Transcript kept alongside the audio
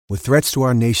With threats to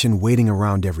our nation waiting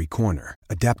around every corner,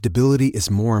 adaptability is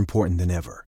more important than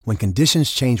ever. When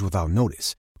conditions change without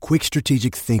notice, quick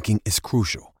strategic thinking is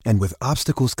crucial. And with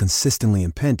obstacles consistently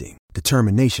impending,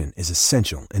 determination is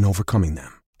essential in overcoming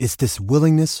them. It's this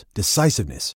willingness,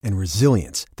 decisiveness, and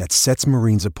resilience that sets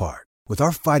Marines apart. With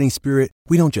our fighting spirit,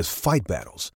 we don't just fight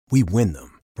battles, we win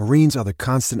them. Marines are the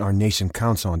constant our nation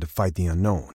counts on to fight the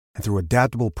unknown. And through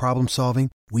adaptable problem solving,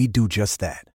 we do just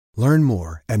that. Learn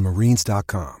more at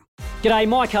marines.com. G'day,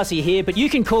 Mike Hussey here, but you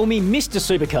can call me Mr.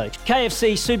 Supercoach.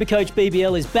 KFC Supercoach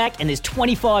BBL is back and there's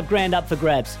 25 grand up for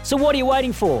grabs. So what are you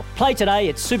waiting for? Play today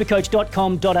at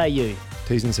supercoach.com.au.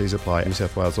 T's and C's apply. New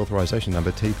South Wales authorisation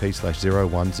number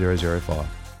TP/01005.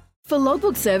 For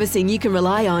logbook servicing you can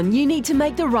rely on, you need to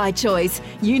make the right choice.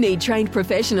 You need trained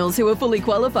professionals who are fully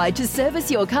qualified to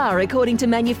service your car according to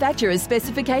manufacturer's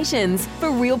specifications.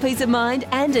 For real peace of mind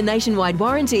and a nationwide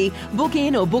warranty, book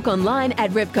in or book online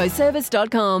at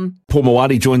repcoservice.com. Paul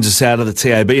Mawadi joins us out of the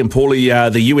TAB, and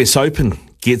Paulie, the US Open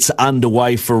gets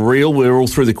underway for real. We're all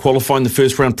through the qualifying. The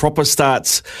first round proper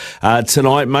starts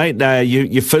tonight, mate.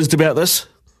 You fizzed about this?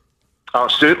 I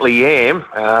certainly am.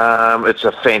 It's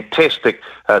a fantastic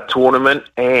tournament,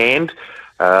 and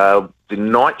the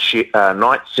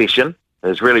night session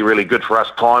is really, really good for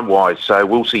us time-wise. So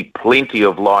we'll see plenty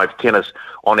of live tennis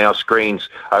on our screens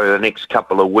over the next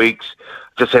couple of weeks.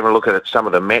 Just having a look at some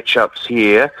of the matchups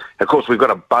here. Of course, we've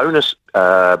got a bonus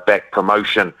back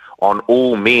promotion on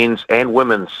all men's and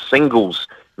women's singles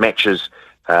matches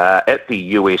at the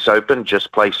US Open.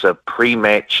 Just place a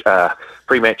pre-match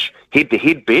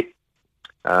head-to-head bet.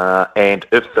 And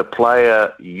if the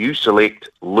player you select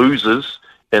loses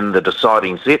in the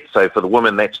deciding set, so for the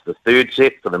women that's the third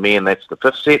set, for the men that's the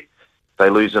fifth set, if they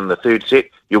lose in the third set,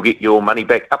 you'll get your money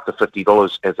back up to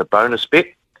 $50 as a bonus bet.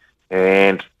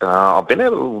 And I've been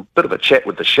having a little bit of a chat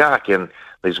with the Shark, and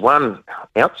there's one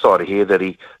outsider here that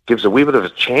he gives a wee bit of a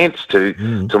chance to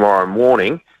tomorrow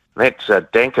morning. That's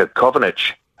Danka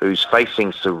Kovinic, who's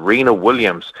facing Serena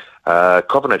Williams.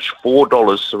 Kovinic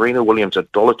 $4, Serena Williams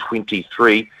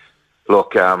 $1.23.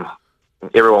 Look,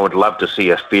 everyone would love to see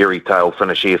a fairy tale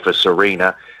finish here for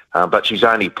Serena, but she's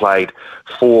only played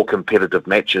 4 competitive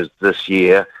matches this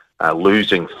year,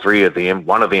 losing 3 of them.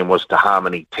 One of them was to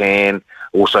Harmony Tan,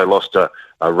 also lost to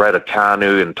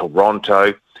Raducanu in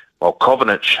Toronto. While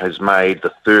Kovinic has made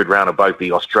the third round of both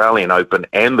the Australian Open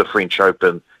and the French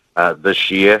Open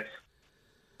this year.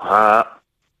 The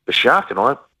Shark and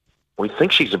I, we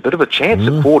think she's a bit of a chance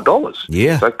at $4.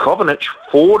 Yeah. So Kovinic,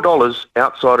 $4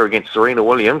 outsider against Serena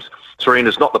Williams.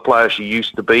 Serena's not the player she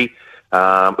used to be.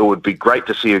 It would be great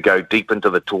to see her go deep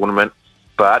into the tournament,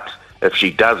 but if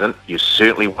she doesn't, you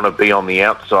certainly want to be on the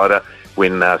outsider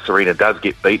when Serena does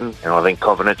get beaten, and I think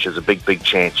Kovinic is a big, big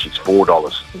chance. She's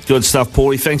 $4. Good stuff,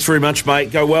 Paulie. Thanks very much,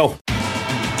 mate. Go well.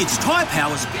 It's Tyre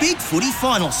Power's Big Footy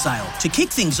Final Sale. To kick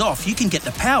things off, you can get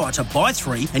the power to buy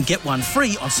 3 and get 1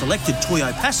 free on selected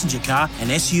Toyo passenger car and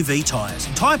SUV tyres.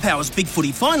 Tyre Power's Big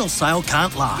Footy Final Sale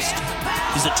can't last.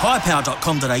 Visit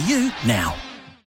tyrepower.com.au now.